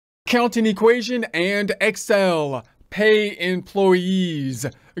Accounting equation and Excel. Pay employees.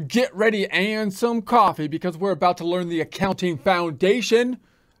 Get ready and some coffee because we're about to learn the accounting foundation,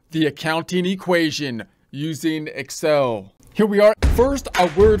 the accounting equation using Excel. Here we are. First,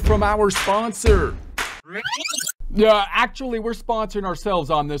 a word from our sponsor. Yeah, actually, we're sponsoring ourselves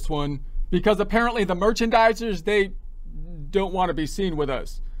on this one because apparently the merchandisers, they don't want to be seen with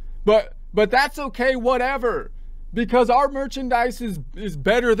us. But that's okay, whatever. Because our merchandise is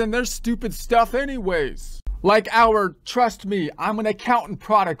better than their stupid stuff anyways. Like our Trust Me, I'm an Accountant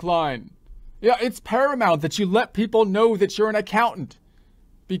product line. Yeah, it's paramount that you let people know that you're an accountant.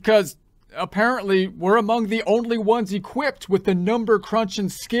 Because apparently we're among the only ones equipped with the number crunching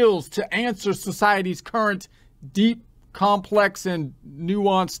skills to answer society's current deep, complex, and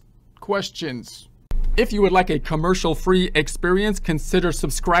nuanced questions. If you would like a commercial-free experience, consider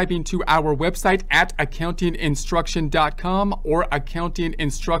subscribing to our website at accountinginstruction.com or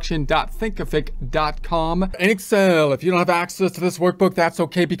accountinginstruction.thinkific.com. In Excel, if you don't have access to this workbook, that's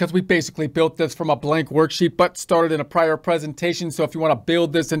okay because we basically built this from a blank worksheet but started in a prior presentation. So if you want to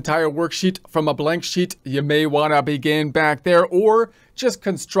build this entire worksheet from a blank sheet, you may want to begin back there or just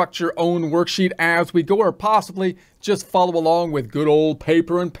construct your own worksheet as we go, or possibly just follow along with good old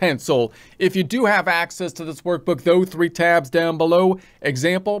paper and pencil. If you do have access to this workbook, though, 3 tabs down below: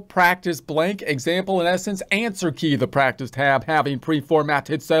 example, practice blank, example, in essence, answer key, the practice tab, having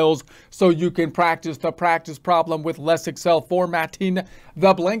pre-formatted cells so you can practice the practice problem with less Excel formatting.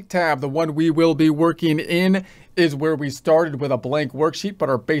 The blank tab, the one we will be working in, is where we started with a blank worksheet but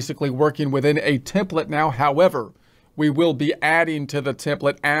are basically working within a template now. However, we will be adding to the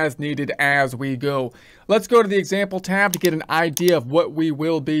template as needed as we go. Let's go to the example tab to get an idea of what we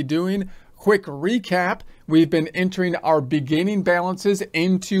will be doing. Quick recap. We've been entering our beginning balances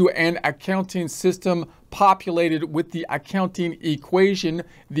into an accounting system populated with the accounting equation,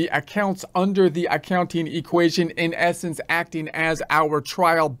 the accounts under the accounting equation in essence acting as our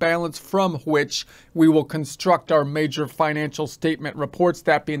trial balance from which we will construct our major financial statement reports,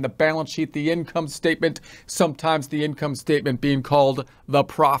 that being the balance sheet, the income statement, sometimes the income statement being called the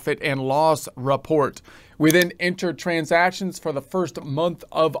profit and loss report. We then enter transactions for the first month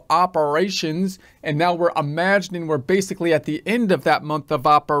of operations, and now we're imagining we're basically at the end of that month of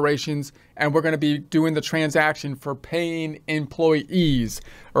operations, and we're going to be doing the transaction for paying employees.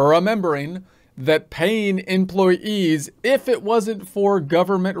 Remembering that paying employees, if it wasn't for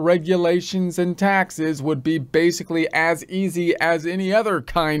government regulations and taxes, would be basically as easy as any other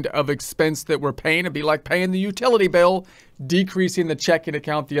kind of expense that we're paying. It'd be like paying the utility bill, decreasing the checking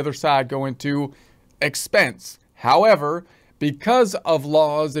account, the other side going to expense. However, because of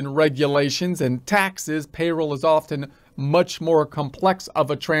laws and regulations and taxes, payroll is often much more complex of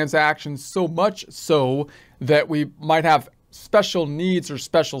a transaction, so much so that we might have special needs or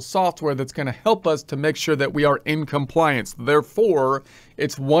special software that's going to help us to make sure that we are in compliance. Therefore,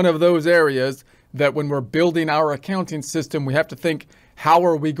 it's one of those areas that when we're building our accounting system, we have to think, how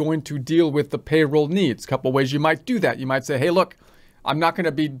are we going to deal with the payroll needs? A couple ways you might do that. You might say, hey, look, I'm not going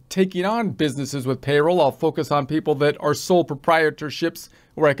to be taking on businesses with payroll. I'll focus on people that are sole proprietorships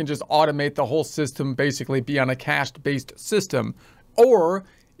where I can just automate the whole system, basically be on a cash-based system. Or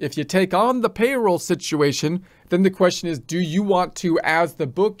if you take on the payroll situation, then the question is, do you want to, as the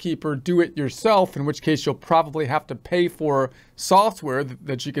bookkeeper, do it yourself? In which case you'll probably have to pay for software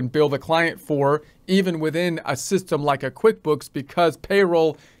that you can bill the client for, even within a system like a QuickBooks, because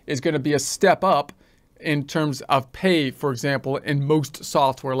payroll is going to be a step up in terms of pay, for example, in most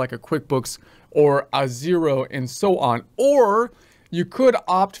software like a QuickBooks or a Xero and so on. Or you could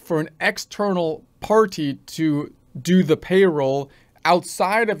opt for an external party to do the payroll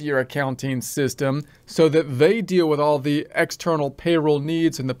outside of your accounting system so that they deal with all the external payroll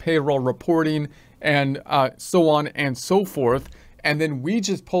needs and the payroll reporting and so on and so forth. And then we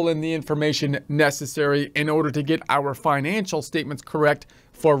just pull in the information necessary in order to get our financial statements correct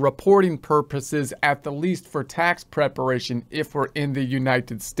for reporting purposes, at the least for tax preparation if we're in the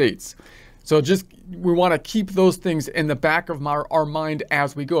United States. So we want to keep those things in the back of our mind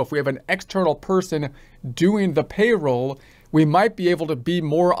as we go. If we have an external person doing the payroll, we might be able to be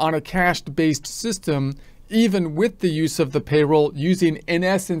more on a cash-based system, even with the use of the payroll, using, in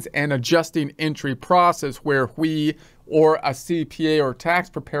essence, an adjusting entry process where we or a CPA or tax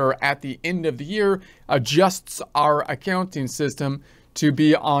preparer at the end of the year adjusts our accounting system to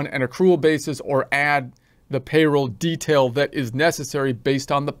be on an accrual basis or add the payroll detail that is necessary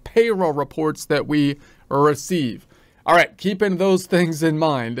based on the payroll reports that we receive. All right, keeping those things in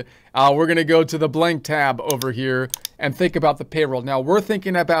mind, we're going to go to the blank tab over here and think about the payroll. Now, we're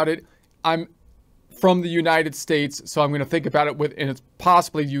thinking about it. I'm from the United States. So I'm going to think about it and it's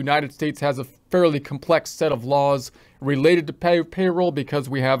possibly the United States has a fairly complex set of laws related to payroll because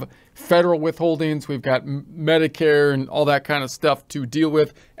we have federal withholdings, we've got Medicare and all that kind of stuff to deal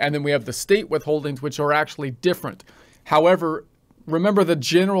with. And then we have the state withholdings, which are actually different. However, remember the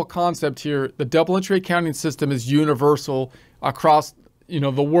general concept here, the double entry accounting system is universal across,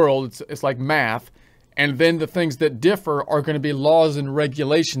 the world. It's like math. And then the things that differ are going to be laws and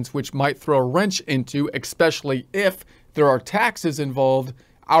regulations, which might throw a wrench into, especially if there are taxes involved,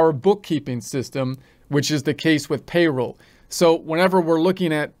 our bookkeeping system, which is the case with payroll. So whenever we're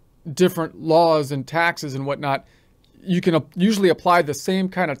looking at different laws and taxes and whatnot, you can usually apply the same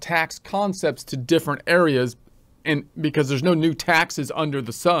kind of tax concepts to different areas. And because there's no new taxes under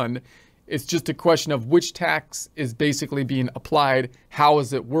the sun, it's just a question of which tax is basically being applied. How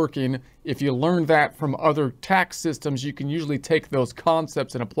is it working? If you learn that from other tax systems, you can usually take those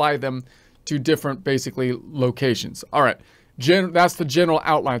concepts and apply them to different, basically, locations. All right, that's the general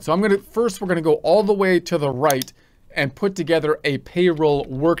outline. So we're gonna go all the way to the right and put together a payroll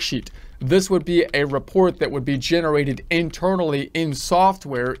worksheet. This would be a report that would be generated internally in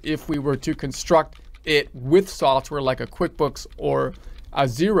software if we were to construct it with software like a QuickBooks or a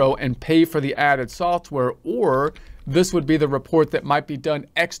Xero and pay for the added software, or this would be the report that might be done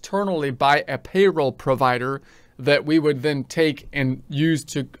externally by a payroll provider that we would then take and use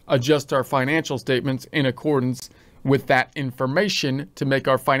to adjust our financial statements in accordance with that information to make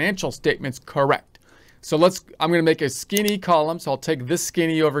our financial statements correct. So I'm going to make a skinny column. So I'll take this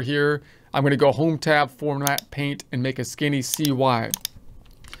skinny over here. I'm going to go Home tab, Format, Paint, and make a skinny CY.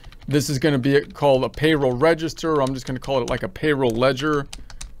 This is going to be called a payroll register, or I'm just going to call it like a payroll ledger.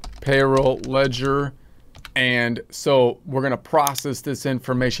 And so we're going to process this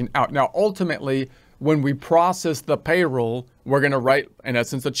information out. Now, ultimately, when we process the payroll, we're going to write, in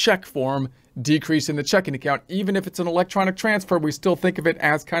essence, a check form, decrease in the checking account. Even if it's an electronic transfer, we still think of it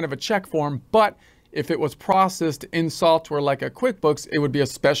as kind of a check form. But if it was processed in software like a QuickBooks, it would be a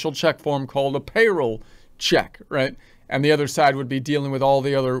special check form called a payroll check, right? And the other side would be dealing with all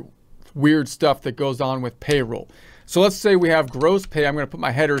the other weird stuff that goes on with payroll. So let's say we have gross pay. I'm going to put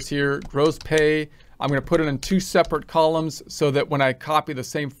my headers here. Gross pay. I'm going to put it in two separate columns so that when I copy the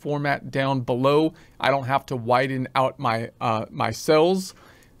same format down below, I don't have to widen out my cells.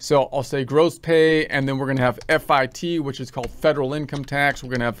 So I'll say gross pay, and then we're going to have FIT, which is called federal income tax. We're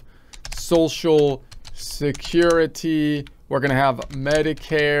going to have Social Security. We're going to have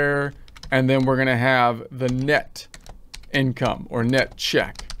Medicare, and then we're going to have the net income or net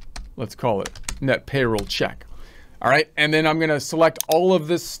check. Let's call it net payroll check. All right, and then I'm going to select all of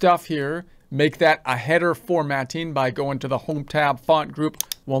this stuff here, make that a header formatting by going to the Home tab, Font Group.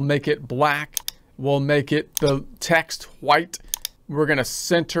 We'll make it black. We'll make it the text white. We're going to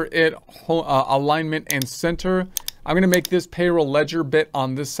center it, alignment and center. I'm going to make this payroll ledger bit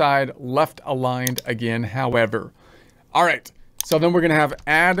on this side left aligned again, however. All right, so then we're going to have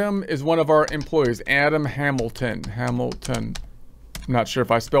Adam is one of our employees, Adam Hamilton. I'm not sure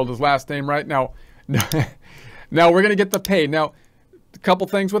if I spelled his last name right. Now we're going to get the pay. Now, a couple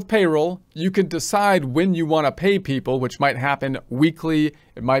things with payroll. You can decide when you want to pay people, which might happen weekly.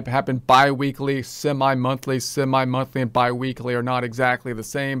 It might happen bi-weekly, semi-monthly. Semi-monthly and bi-weekly are not exactly the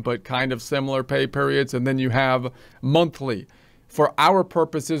same, but kind of similar pay periods. And then you have monthly. For our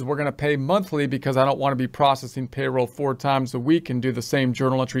purposes, we're going to pay monthly because I don't want to be processing payroll 4 times a week and do the same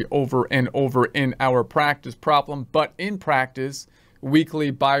journal entry over and over in our practice problem. But in practice,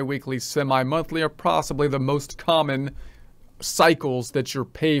 weekly, bi-weekly, semi-monthly are possibly the most common cycles that you're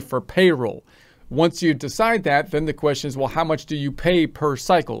paid for payroll. Once you decide that, then the question is, well, how much do you pay per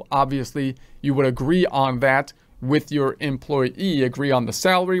cycle? Obviously, you would agree on that with your employee, agree on the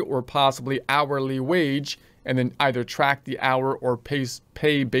salary or possibly hourly wage, and then either track the hour or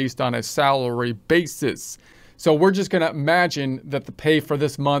pay based on a salary basis. So we're just going to imagine that the pay for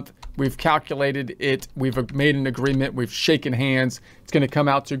this month, we've calculated it, we've made an agreement, we've shaken hands. It's going to come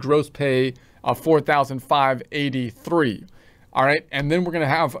out to gross pay of $4,583. All right, and then we're going to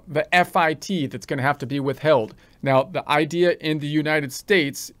have the FIT that's going to have to be withheld. Now, the idea in the United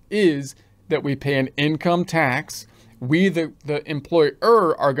States is that we pay an income tax. We, the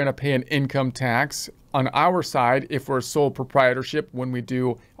employer, are going to pay an income tax on our side if we're a sole proprietorship when we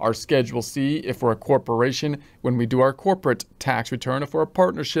do our Schedule C, if we're a corporation, when we do our corporate tax return. If we're a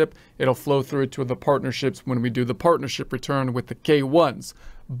partnership, it'll flow through to the partnerships when we do the partnership return with the K-1s.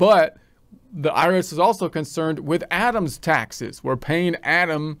 But the IRS is also concerned with Adam's taxes. We're paying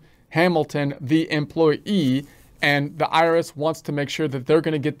Adam Hamilton, the employee, and the IRS wants to make sure that they're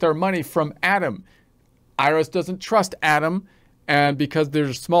going to get their money from Adam. IRS doesn't trust Adam, And because there's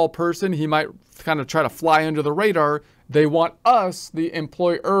a small person, he might kind of try to fly under the radar. They want us, the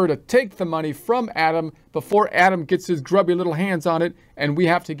employer, to take the money from Adam before Adam gets his grubby little hands on it, and we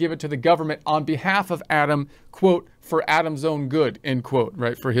have to give it to the government on behalf of Adam, quote, for Adam's own good, end quote,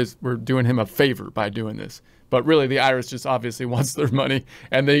 right? We're doing him a favor by doing this. But really, the IRS just obviously wants their money,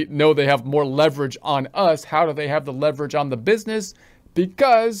 and they know they have more leverage on us. How do they have the leverage on the business?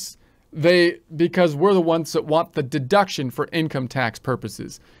 Because we're the ones that want the deduction for income tax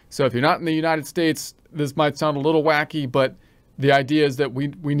purposes. So if you're not in the United States, this might sound a little wacky, but the idea is that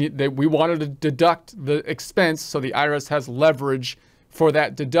we wanted to deduct the expense, so the IRS has leverage for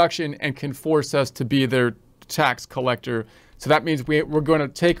that deduction and can force us to be their tax collector. So that means we're going to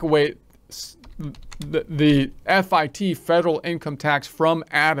take away the FIT, federal income tax, from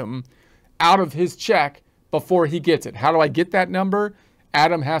Adam out of his check before he gets it. How do I get that number?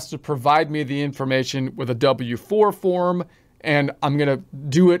 Adam has to provide me the information with a W-4 form, and I'm going to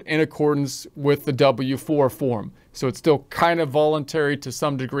do it in accordance with the W-4 form. So it's still kind of voluntary to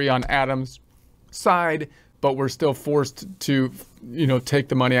some degree on Adam's side, but we're still forced to, take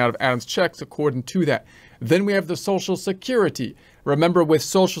the money out of Adam's checks according to that. Then we have the Social Security. Remember, with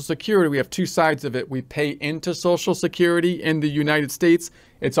Social Security, we have two sides of it. We pay into Social Security in the United States.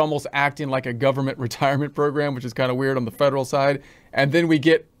 It's almost acting like a government retirement program, which is kind of weird on the federal side. And then we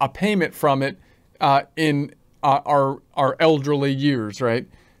get a payment from it in our elderly years, right?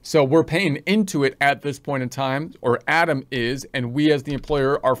 So we're paying into it at this point in time, or Adam is, and we as the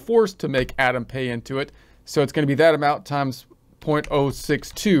employer are forced to make Adam pay into it. So it's going to be that amount times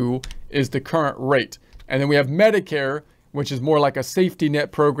 0.062 is the current rate. And then we have Medicare, which is more like a safety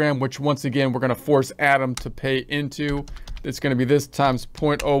net program, which once again, we're going to force Adam to pay into. It's going to be this times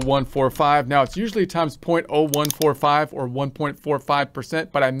 0.0145. Now it's usually times 0.0145 or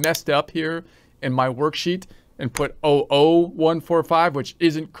 1.45%, but I messed up here in my worksheet and put 00145, which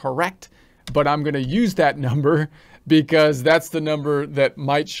isn't correct, but I'm going to use that number because that's the number that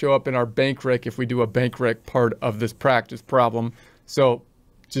might show up in our bank rec if we do a bank rec part of this practice problem. So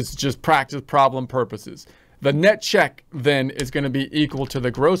just practice problem purposes. The net check then is going to be equal to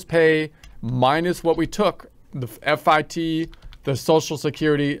the gross pay minus what we took, the FIT, the Social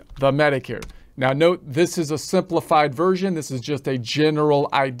Security, the Medicare. Now note, this is a simplified version. This is just a general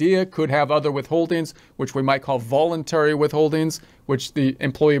idea. Could have other withholdings, which we might call voluntary withholdings, which the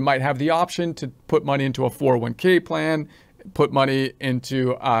employee might have the option to put money into a 401k plan, put money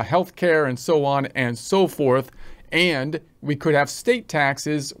into healthcare, and so on and so forth. And we could have state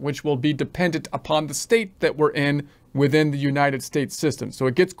taxes, which will be dependent upon the state that we're in within the United States system. So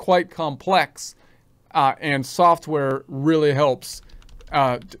it gets quite complex, and software really helps.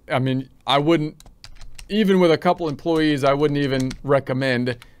 I mean, I wouldn't, even with a couple employees, I wouldn't even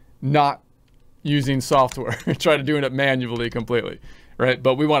recommend not using software. Try to doing it manually completely, right?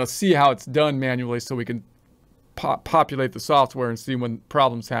 But we want to see how it's done manually so we can populate the software and see when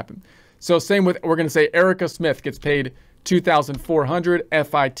problems happen. So same with, we're going to say Erica Smith gets paid $2,400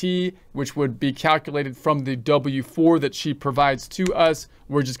 FIT, which would be calculated from the W-4 that she provides to us.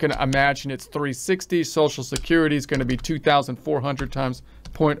 We're just going to imagine it's $360. Social Security is going to be $2,400 times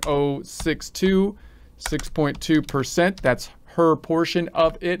 0.062, 6.2%. That's her portion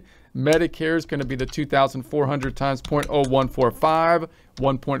of it. Medicare is going to be the $2,400 times 0.0145,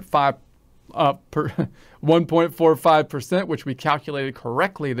 1.45%, which we calculated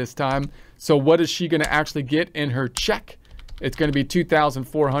correctly this time. So what is she going to actually get in her check? It's going to be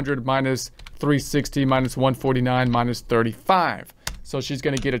 2,400 minus 360 minus 149 minus 35. So she's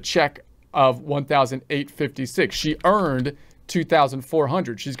going to get a check of 1,856. She earned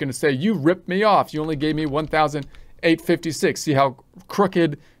 2,400. She's going to say, you ripped me off. You only gave me 1,856. See how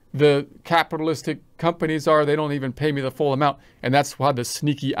crooked the capitalistic companies are? They don't even pay me the full amount. And that's why the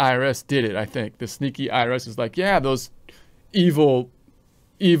sneaky IRS did it, I think. The sneaky IRS is like, yeah, those evil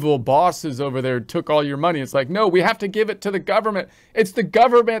bosses over there took all your money. It's like, no, we have to give it to the government. It's the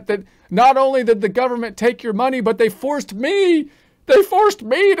government that, not only did the government take your money, but they forced me. They forced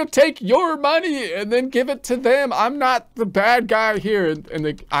me to take your money and then give it to them. I'm not the bad guy here. And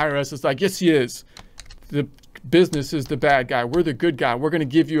the IRS is like, yes, he is. The business is the bad guy. We're the good guy. We're going to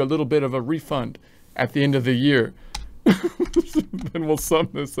give you a little bit of a refund at the end of the year. Then we'll sum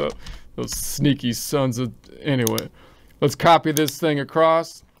this up. Those sneaky sons of... Anyway, let's copy this thing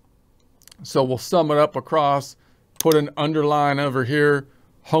across. So we'll sum it up across, put an underline over here,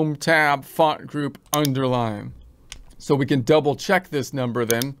 home tab, font group, underline. So we can double check this number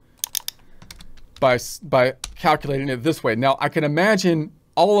then by calculating it this way. Now I can imagine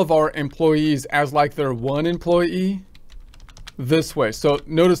all of our employees as like their one employee this way. So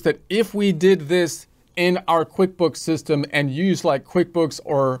notice that if we did this in our QuickBooks system and use like QuickBooks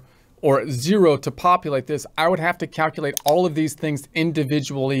or Xero to populate this, I would have to calculate all of these things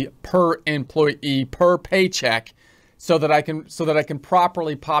individually per employee, per paycheck, so that I can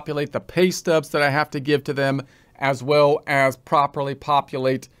properly populate the pay stubs that I have to give to them, as well as properly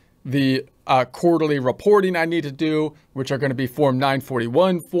populate the quarterly reporting I need to do, which are going to be Form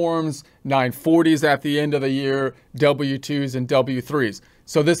 941 forms, 940s at the end of the year, W-2s and W-3s.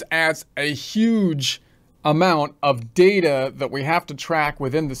 So this adds a huge amount of data that we have to track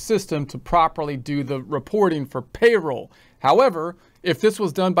within the system to properly do the reporting for payroll. However, if this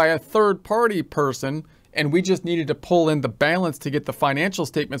was done by a third-party person and we just needed to pull in the balance to get the financial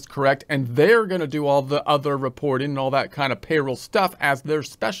statements correct, and they're going to do all the other reporting and all that kind of payroll stuff as their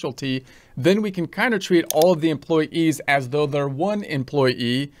specialty, then we can kind of treat all of the employees as though they're one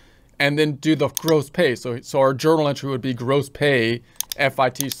employee and then do the gross pay. So our journal entry would be gross pay,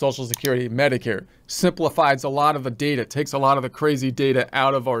 FIT, Social Security, Medicare. Simplifies a lot of the data, takes a lot of the crazy data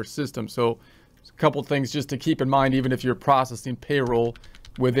out of our system. So a couple things just to keep in mind, even if you're processing payroll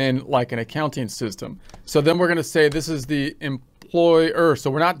within like an accounting system. So then we're going to say this is the employer. So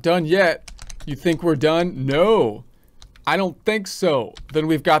we're not done yet. You think we're done? No, I don't think so. Then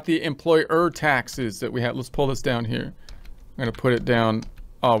we've got the employer taxes that we have. Let's pull this down here. I'm going to put it down.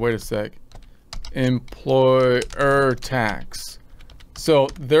 Oh, wait a sec. Employer tax. So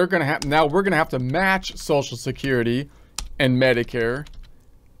they're going to have, now we're going to have to match Social Security and Medicare,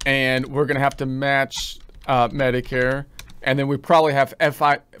 and we're going to have to match Medicare. And then we probably have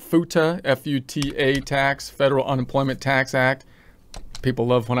FUTA, F-U-T-A tax, Federal Unemployment Tax Act. People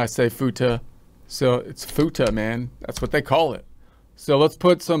love when I say FUTA. So it's FUTA, man. That's what they call it. So let's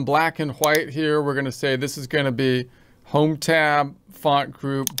put some black and white here. We're going to say this is going to be Home Tab, Font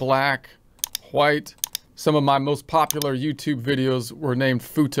Group, Black, White. Some of my most popular YouTube videos were named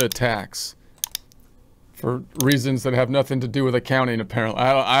FUTA Tax for reasons that have nothing to do with accounting, apparently.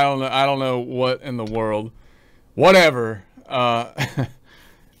 I don't know what in the world. Whatever. But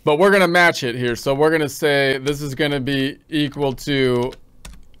we're going to match it here. So we're going to say this is going to be equal to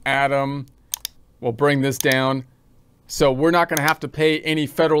Adam. We'll bring this down. So we're not going to have to pay any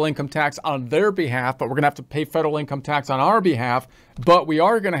federal income tax on their behalf, but we're going to have to pay federal income tax on our behalf. But we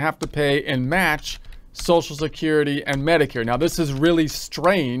are going to have to pay and match Social Security and Medicare. Now, this is really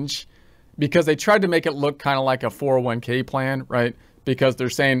strange because they tried to make it look kind of like a 401k plan, right? Because they're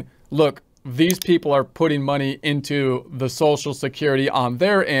saying, look, these people are putting money into the Social Security on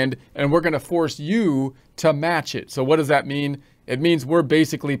their end, and we're going to force you to match it. So what does that mean? It means we're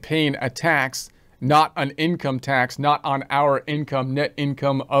basically paying a tax, not an income tax, not on our income, net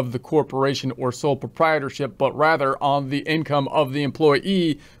income of the corporation or sole proprietorship, but rather on the income of the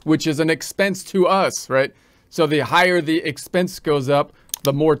employee, which is an expense to us, right? So the higher the expense goes up,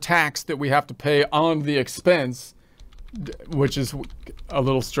 the more tax that we have to pay on the expense, which is a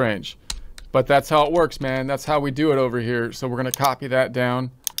little strange. But that's how it works, man. That's how we do it over here. So we're going to copy that down.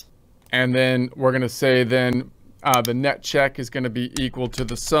 And then we're going to say then the net check is going to be equal to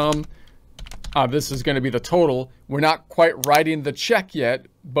the sum. This is going to be the total. We're not quite writing the check yet,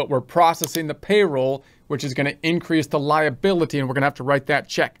 but we're processing the payroll, which is going to increase the liability, and we're going to have to write that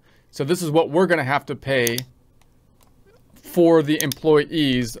check. So this is what we're going to have to pay for the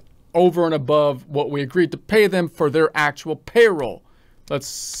employees over and above what we agreed to pay them for their actual payroll. Let's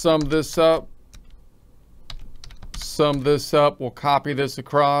sum this up. Sum this up. We'll copy this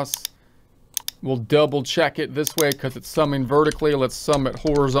across. We'll double check it this way because it's summing vertically. Let's sum it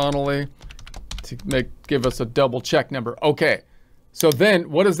horizontally to give us a double check number. Okay. So then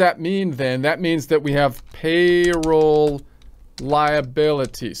what does that mean then? That means that we have payroll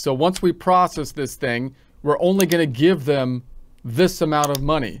liability. So once we process this thing, we're only going to give them this amount of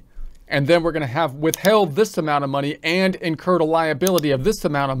money. And then we're going to have withheld this amount of money and incurred a liability of this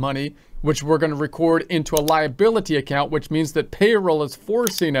amount of money, which we're going to record into a liability account, which means that payroll is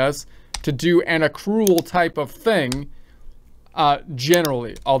forcing us to do an accrual type of thing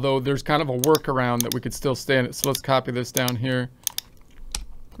generally, although there's kind of a workaround that we could still stay in it. So let's copy this down here.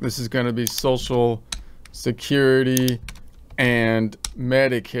 This is going to be Social Security and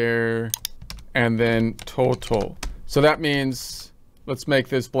Medicare and then total. So that means, let's make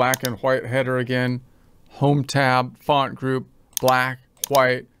this black and white header again. Home tab, font group, black,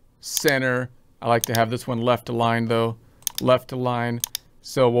 white, center. I like to have this one left aligned though, left aligned.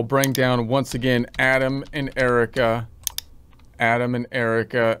 So we'll bring down once again Adam and Erica. Adam and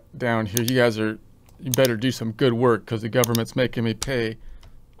Erica down here. You better do some good work because the government's making me pay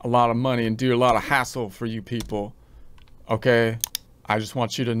a lot of money and do a lot of hassle for you people. Okay? I just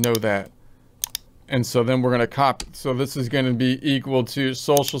want you to know that. And so then we're going to copy. So this is going to be equal to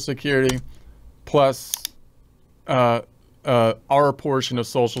Social Security, plus our portion of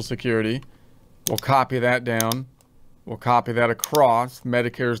Social Security. We'll copy that down. We'll copy that across.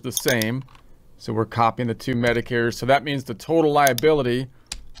 Medicare is the same. So we're copying the two Medicares. So that means the total liability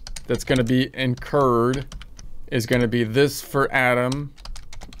that's going to be incurred is going to be this for Adam.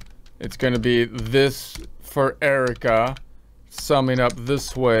 It's going to be this for Erica. Summing up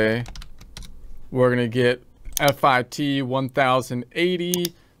this way, we're going to get FIT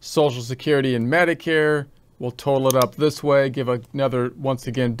 1,080, Social Security and Medicare. We'll total it up this way, give another, once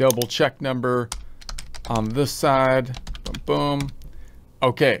again, double check number on this side. Boom, boom.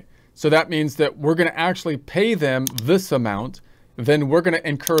 Okay, so that means that we're going to actually pay them this amount. Then we're going to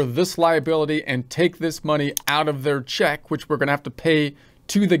incur this liability and take this money out of their check, which we're going to have to pay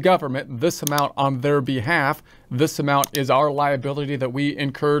to the government this amount on their behalf. This amount is our liability that we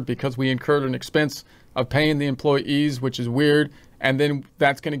incurred because we incurred an expense of paying the employees, which is weird. And then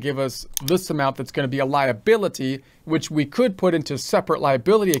that's going to give us this amount that's going to be a liability, which we could put into separate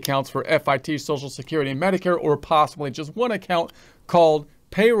liability accounts for FIT, Social Security, and Medicare, or possibly just one account called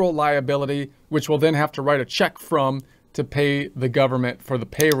payroll liability, which we'll then have to write a check from to pay the government for the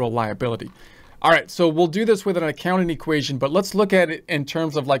payroll liability. All right, so we'll do this with an accounting equation, but let's look at it in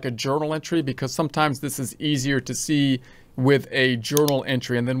terms of like a journal entry, because sometimes this is easier to see with a journal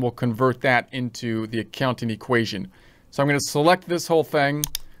entry, and then we'll convert that into the accounting equation. So I'm going to select this whole thing.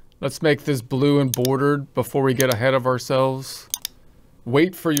 Let's make this blue and bordered before we get ahead of ourselves.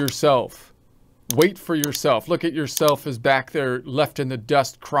 Wait for yourself. Wait for yourself. Look at yourself as back there left in the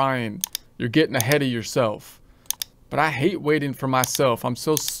dust crying. You're getting ahead of yourself. But I hate waiting for myself.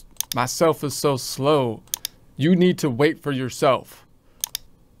 Myself is so slow. You need to wait for yourself.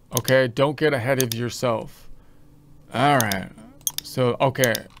 Okay, don't get ahead of yourself. All right. So,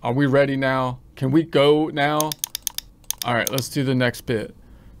 okay, are we ready now? Can we go now? All right, let's do the next bit.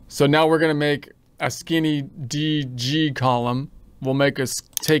 So now we're gonna make a skinny DG column. We'll make us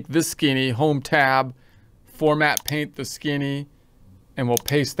take this skinny, home tab, format paint the skinny, and we'll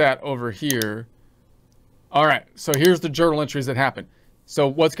paste that over here. All right, so here's the journal entries that happen. So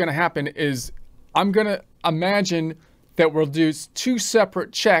what's gonna happen is I'm gonna imagine that we'll do two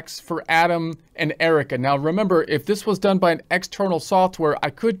separate checks for Adam and Erica. Now remember, if this was done by an external software, I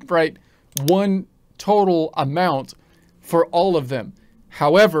could write one total amount for all of them.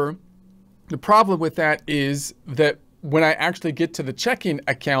 However, the problem with that is that when I actually get to the checking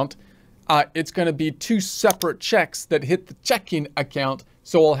account, it's going to be two separate checks that hit the checking account,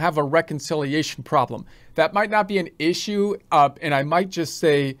 so I'll have a reconciliation problem. That might not be an issue, and I might just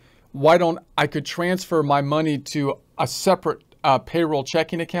say, why don't I could transfer my money to a separate payroll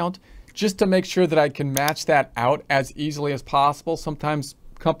checking account just to make sure that I can match that out as easily as possible. Sometimes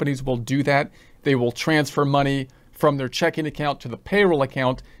companies will do that. They will transfer money from their checking account to the payroll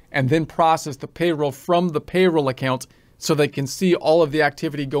account and then process the payroll from the payroll account so they can see all of the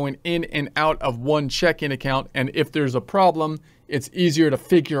activity going in and out of one checking account. And if there's a problem, it's easier to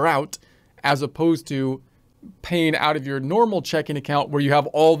figure out as opposed to paying out of your normal checking account where you have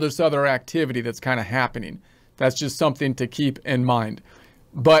all this other activity that's kind of happening. That's just something to keep in mind.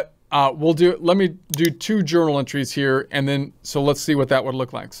 But let me do two journal entries here, and then, so let's see what that would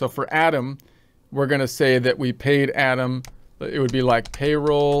look like. So for Adam, we're gonna say that we paid Adam, it would be like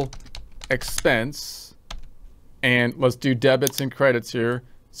payroll expense, and let's do debits and credits here.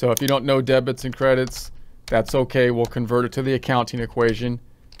 So if you don't know debits and credits, that's okay, we'll convert it to the accounting equation.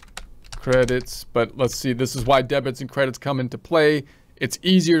 Credits, but let's see, this is why debits and credits come into play. It's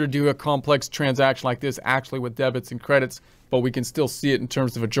easier to do a complex transaction like this actually with debits and credits, but we can still see it in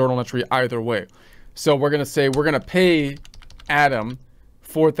terms of a journal entry either way. So we're gonna say we're gonna pay Adam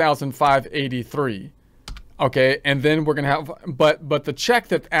 $4,583. Okay, and then we're gonna have, but the check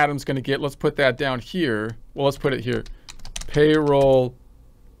that Adam's gonna get, let's put that down here. Well, let's put it here. Payroll,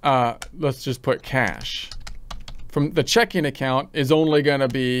 let's just put cash. From the checking account is only gonna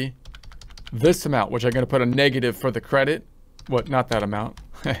be this amount, which I'm gonna put a negative for the credit. What, not that amount.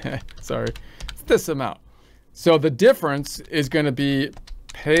 Sorry, it's this amount. So the difference is gonna be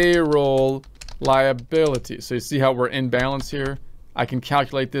payroll liability. So you see how we're in balance here? I can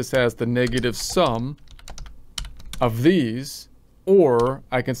calculate this as the negative sum of these, or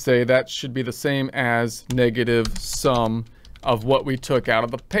I can say that should be the same as negative sum of what we took out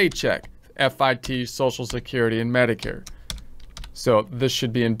of the paycheck, FIT, Social Security, and Medicare. So this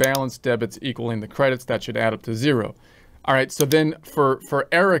should be in balance, debits equaling the credits. That should add up to 0. All right, so then for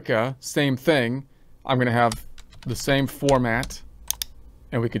Erica, same thing. I'm gonna have the same format,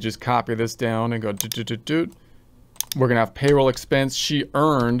 and we could just copy this down and go doot. We're gonna have payroll expense. She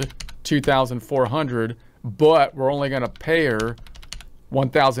earned $2,400, but we're only gonna pay her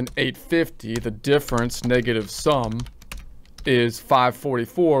 1,850. The difference, negative sum, is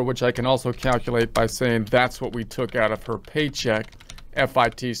 544, which I can also calculate by saying that's what we took out of her paycheck,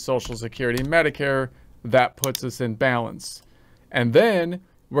 FIT, Social Security, Medicare. That puts us in balance. And then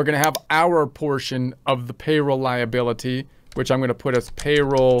we're going to have our portion of the payroll liability, which I'm going to put as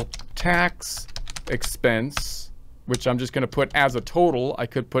payroll tax expense, which I'm just going to put as a total. I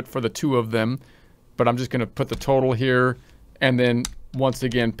could put for the two of them, but I'm just going to put the total here. And then once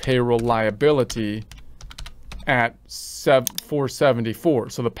again, payroll liability at 474.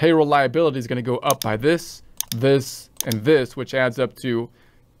 So the payroll liability is going to go up by this, this, and this, which adds up to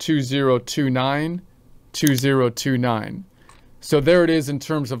 2029, 2029. So there it is in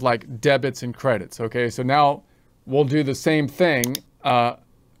terms of like debits and credits. Okay, so now we'll do the same thing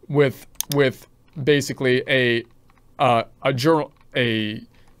with basically a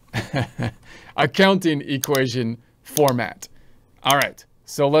accounting equation format. All right,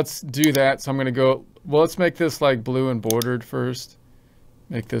 so let's do that. So I'm going to go. Well, let's make this like blue and bordered first.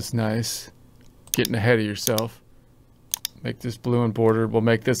 Make this nice. Getting ahead of yourself. Make this blue and bordered. We'll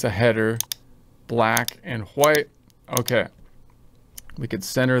make this a header. Black and white. Okay. We could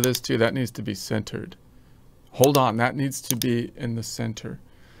center this too. That needs to be centered. Hold on. That needs to be in the center.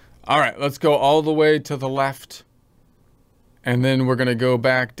 All right. Let's go all the way to the left. And then we're going to go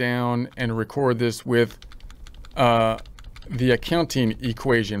back down and record this with the accounting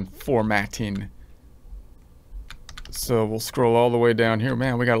equation formatting. So we'll scroll all the way down here.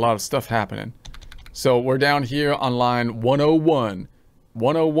 Man, we got a lot of stuff happening. So we're down here on line 101.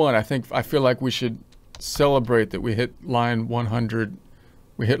 101. I feel like we should celebrate that we hit line 100.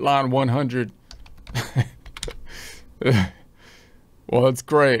 We hit line 100. Well, it's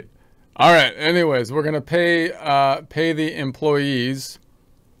great. All right. Anyways, we're gonna pay the employees,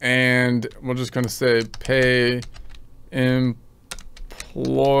 and we're just gonna say pay employees.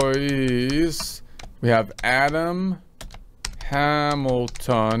 We have Adam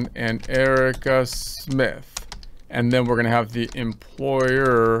Hamilton and Erica Smith. And then we're going to have the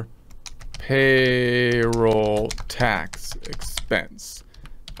employer payroll tax expense.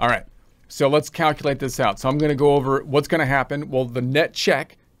 All right. So let's calculate this out. So I'm going to go over what's going to happen. Well, the net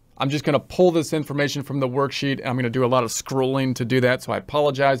check, I'm just going to pull this information from the worksheet. I'm going to do a lot of scrolling to do that, so I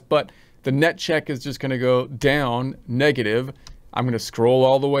apologize. But the net check is just going to go down, negative. I'm going to scroll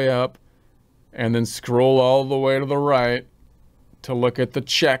all the way up and then scroll all the way to the right to look at the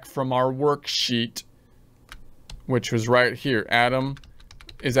check from our worksheet, which was right here. Adam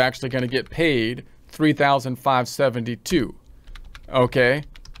is actually going to get paid $3,572. Okay.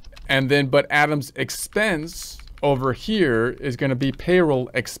 And then, but Adam's expense over here is going to be payroll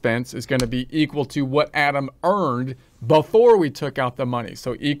expense, is going to be equal to what Adam earned before we took out the money.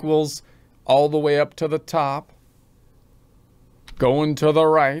 So equals all the way up to the top, going to the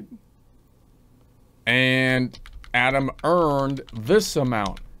right, and Adam earned this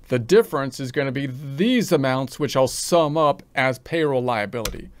amount. The difference is going to be these amounts, which I'll sum up as payroll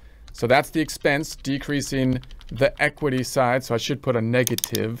liability. So that's the expense, decreasing the equity side. So I should put a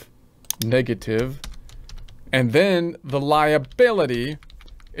negative. And then the liability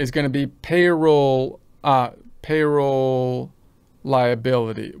is going to be payroll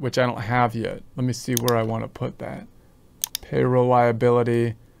liability, which I don't have yet. Let me see where I want to put that. Payroll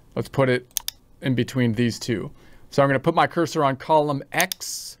liability. Let's put it in between these two. So I'm going to put my cursor on column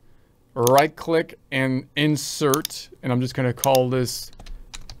X, right click and insert, and I'm just going to call this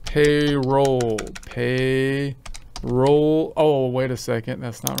payroll. Oh, wait a second.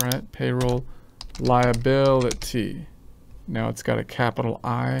 That's not right. Payroll liability. Now it's got a capital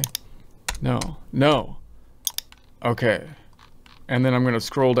I. No. Okay. And then I'm going to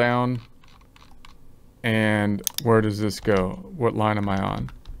scroll down. And where does this go? What line am I on?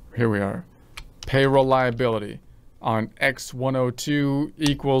 Here we are. Payroll liability on X102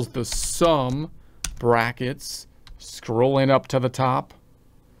 equals the sum, brackets, scrolling up to the top,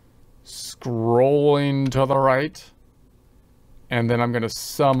 scrolling to the right, and then I'm going to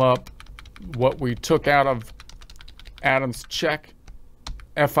sum up what we took out of Adam's check,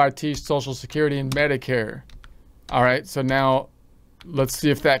 FIT, Social Security, and Medicare. All right, so now let's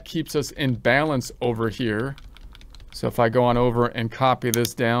see if that keeps us in balance over here. So if I go on over and copy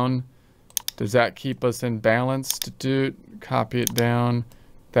this down, does that keep us in balance? Copy it down.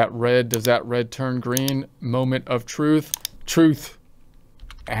 That red, does that red turn green? Moment of truth. Truth.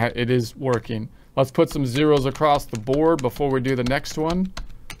 It is working. Let's put some zeros across the board before we do the next one,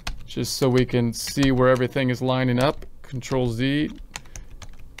 just so we can see where everything is lining up. Control Z.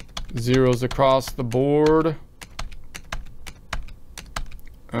 Zeros across the board.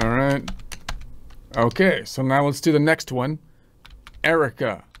 All right. Okay, so now let's do the next one.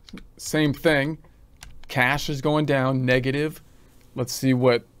 Erica, same thing. Cash is going down, negative. Let's see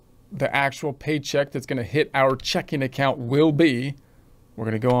what the actual paycheck that's going to hit our checking account will be. We're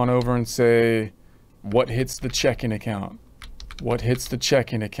going to go on over and say, what hits the checking account? What hits the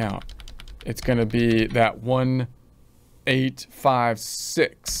checking account? It's going to be that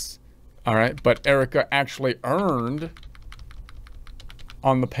 1856. All right, but Erica actually earned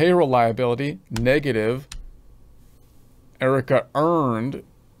on the payroll liability, negative. Erica earned,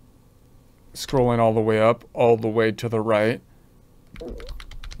 scrolling all the way up, all the way to the right,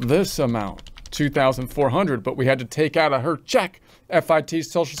 this amount, 2,400, but we had to take out of her check, FIT,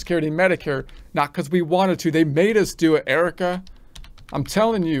 Social Security, Medicare, not because we wanted to. They made us do it, Erica. I'm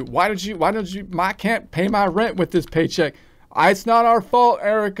telling you, why don't you, I can't pay my rent with this paycheck. It's not our fault,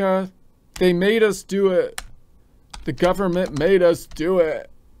 Erica. They made us do it. The government made us do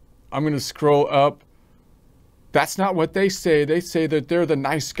it. I'm going to scroll up. That's not what they say. They say that they're the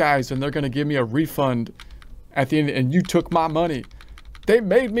nice guys and they're going to give me a refund at the end, and you took my money. They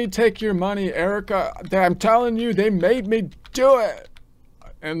made me take your money, Erica. I'm telling you, they made me do it.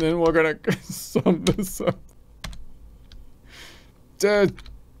 And then we're going to sum this up.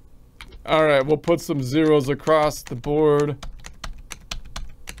 All right, we'll put some zeros across the board.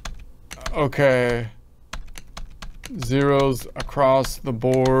 Okay. Zeros across the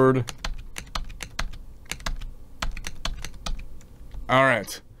board. All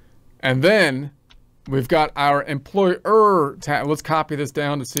right. And then we've got our employer tab. Let's copy this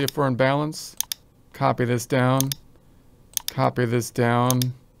down to see if we're in balance. Copy this down. Copy this down.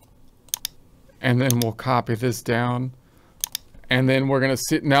 And then we'll copy this down. And then we're going to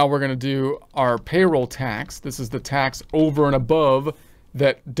sit. Now we're going to do our payroll tax. This is the tax over and above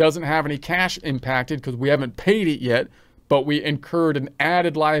that doesn't have any cash impacted because we haven't paid it yet, but we incurred an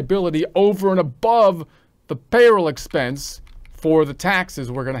added liability over and above the payroll expense for the taxes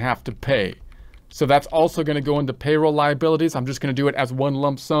we're going to have to pay. So that's also going to go into payroll liabilities. I'm just going to do it as one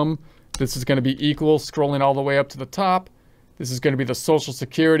lump sum. This is going to be equal, scrolling all the way up to the top. This is going to be the Social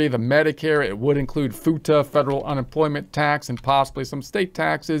Security, the Medicare. It would include FUTA, federal unemployment tax, and possibly some state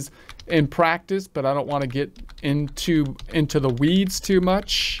taxes in practice, but I don't want to get into the weeds too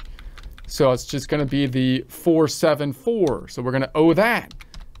much. So it's just going to be the 474. So we're going to owe that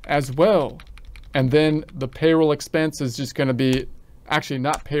as well. And then the payroll expense is just going to be, actually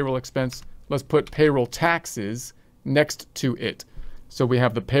not payroll expense, let's put payroll taxes next to it. So we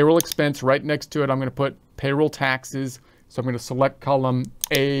have the payroll expense right next to it. I'm going to put payroll taxes. So I'm going to select column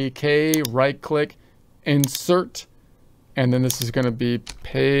AK, right click, insert, and then this is going to be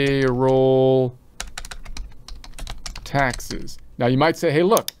payroll taxes. Now you might say, hey,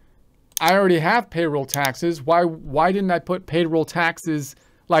 look, I already have payroll taxes. Why didn't I put payroll taxes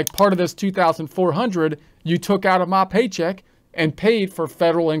like part of this 2,400 you took out of my paycheck and paid for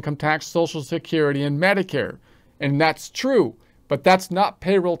federal income tax, Social Security, and Medicare? And that's true, but that's not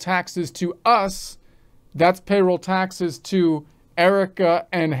payroll taxes to us. That's payroll taxes to Erica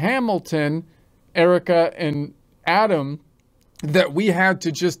and Hamilton, Erica and Adam, that we had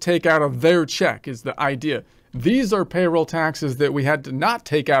to just take out of their check is the idea. These are payroll taxes that we had to not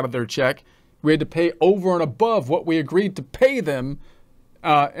take out of their check. We had to pay over and above what we agreed to pay them,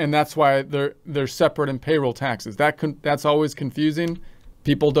 and that's why they're separate in payroll taxes. That's always confusing.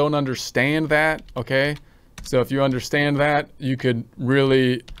 People don't understand that, okay? So if you understand that, you could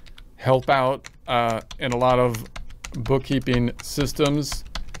really help out in a lot of bookkeeping systems.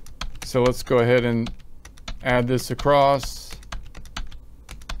 So let's go ahead and add this across,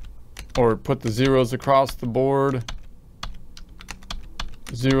 or put the zeros across the board.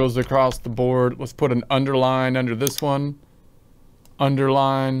 Zeros across the board. Let's put an underline under this one.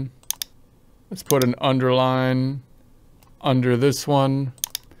 Underline. Let's put an underline under this one.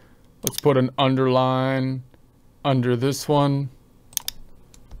 Let's put an underline under this one.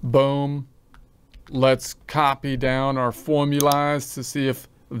 Boom. Let's copy down our formulas to see if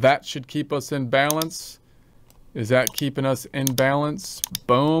that should keep us in balance. Is that keeping us in balance?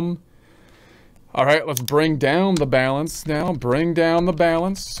 Boom. All right, let's bring down the balance now. Bring down the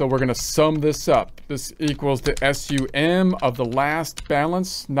balance. So we're going to sum this up. This equals the SUM of the last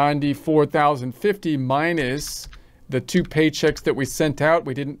balance, 94,050 minus the 2 paychecks that we sent out.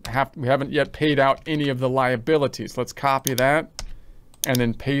 We haven't yet paid out any of the liabilities. Let's copy that and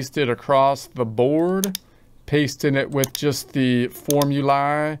then paste it across the board. Pasting it with just the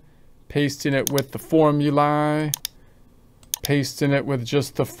formulae. Pasting it with the formulae. Pasting it with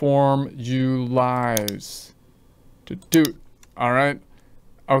just the formulas. All right.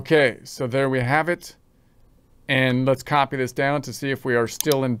 Okay, so there we have it. And let's copy this down to see if we are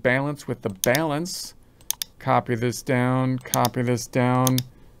still in balance with the balance. copy this down,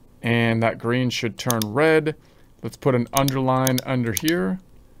 and that green should turn red. Let's put an underline under here.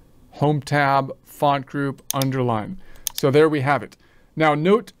 Home tab, font group, underline. So there we have it. Now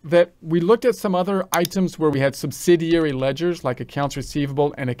note that we looked at some other items where we had subsidiary ledgers like accounts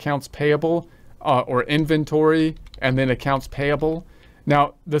receivable and accounts payable, or inventory and then accounts payable.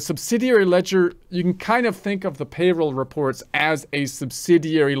 Now the subsidiary ledger, you can kind of think of the payroll reports as a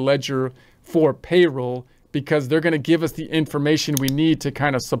subsidiary ledger for payroll, because they're going to give us the information we need to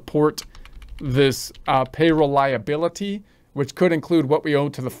kind of support this payroll liability, which could include what we owe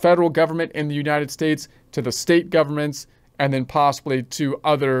to the federal government in the United States, to the state governments, and then possibly to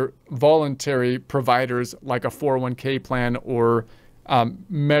other voluntary providers like a 401k plan or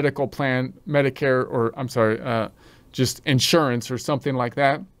medical plan, Medicare, or I'm sorry, just insurance or something like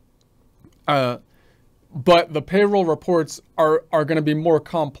that. But the payroll reports are going to be more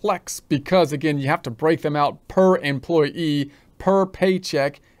complex because, again, you have to break them out per employee, per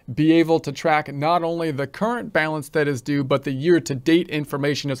paycheck, be able to track not only the current balance that is due, but the year-to-date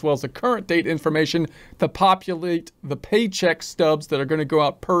information as well as the current date information to populate the paycheck stubs that are going to go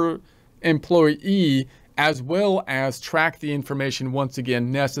out per employee, as well as track the information once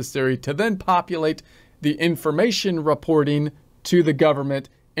again necessary to then populate the information reporting to the government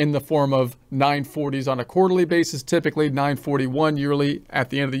in the form of 940s on a quarterly basis, typically 941 yearly at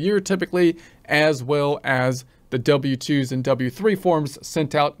the end of the year, typically, as well as the W-2s and W-3 forms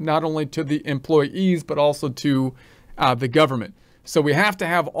sent out not only to the employees, but also to the government. So we have to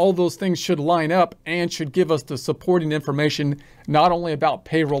have all those things should line up and should give us the supporting information, not only about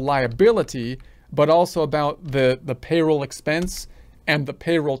payroll liability, but also about the payroll expense and the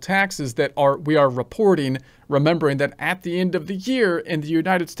payroll taxes that we are reporting, remembering that at the end of the year in the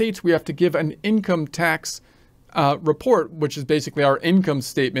United States, we have to give an income tax report, which is basically our income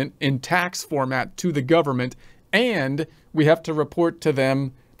statement in tax format to the government. And we have to report to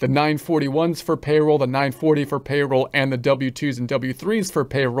them the 941s for payroll, the 940 for payroll, and the W-2s and W-3s for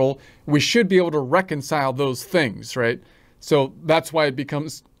payroll. We should be able to reconcile those things, right? So that's why it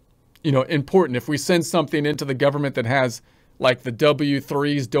becomes, important. If we send something into the government that has, like, the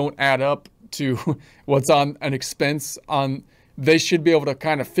W-3s don't add up to what's on an expense they should be able to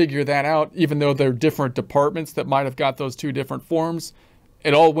kind of figure that out, even though they're different departments that might have got those two different forms.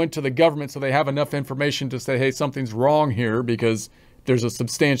 It all went to the government, so they have enough information to say, hey, something's wrong here because there's a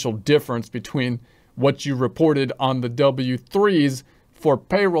substantial difference between what you reported on the W-3s for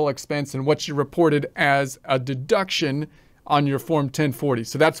payroll expense and what you reported as a deduction on your Form 1040.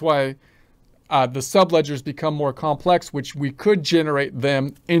 So that's why the subledgers become more complex, which we could generate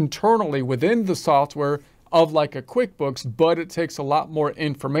them internally within the software of like a QuickBooks, but it takes a lot more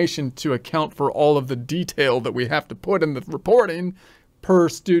information to account for all of the detail that we have to put in the reporting per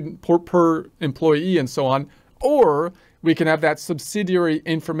student, per employee, and so on. Or we can have that subsidiary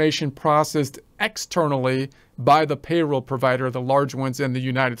information processed externally by the payroll provider, the large ones in the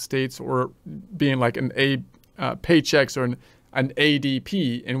United States, or being like an Paychex or an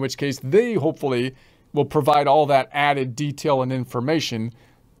ADP, in which case they hopefully will provide all that added detail and information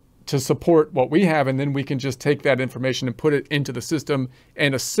to support what we have, and then we can just take that information and put it into the system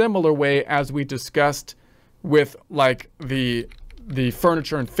in a similar way as we discussed with like the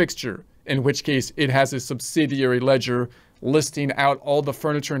furniture and fixture, in which case it has a subsidiary ledger listing out all the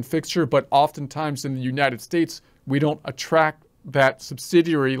furniture and fixture, but oftentimes in the United States, we don't attract that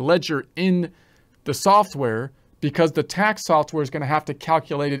subsidiary ledger in the software because the tax software is going to have to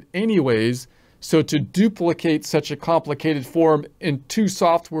calculate it anyways. So to duplicate such a complicated form in two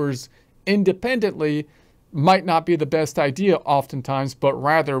softwares independently might not be the best idea oftentimes, but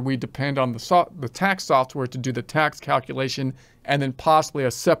rather we depend on the tax software to do the tax calculation and then possibly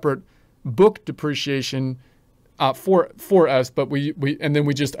a separate book depreciation for us, but and then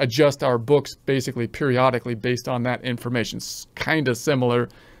we just adjust our books basically periodically based on that information. It's kind of similar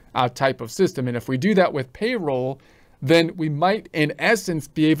type of system. And if we do that with payroll, then we might in essence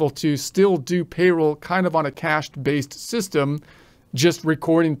be able to still do payroll kind of on a cash-based system, just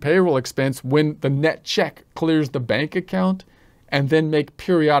recording payroll expense when the net check clears the bank account, and then make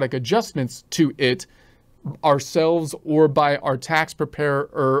periodic adjustments to it ourselves or by our tax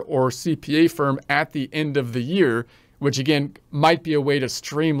preparer or CPA firm at the end of the year, which again might be a way to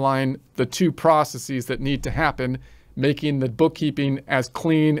streamline the two processes that need to happen, making the bookkeeping as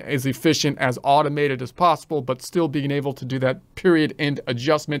clean, as efficient, as automated as possible, but still being able to do that period end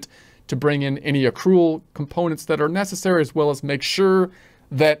adjustment to bring in any accrual components that are necessary, as well as make sure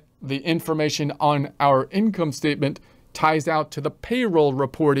that the information on our income statement ties out to the payroll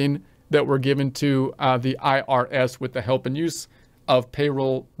reporting that we're given to the IRS with the help and use of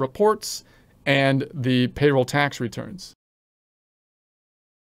payroll reports and the payroll tax returns.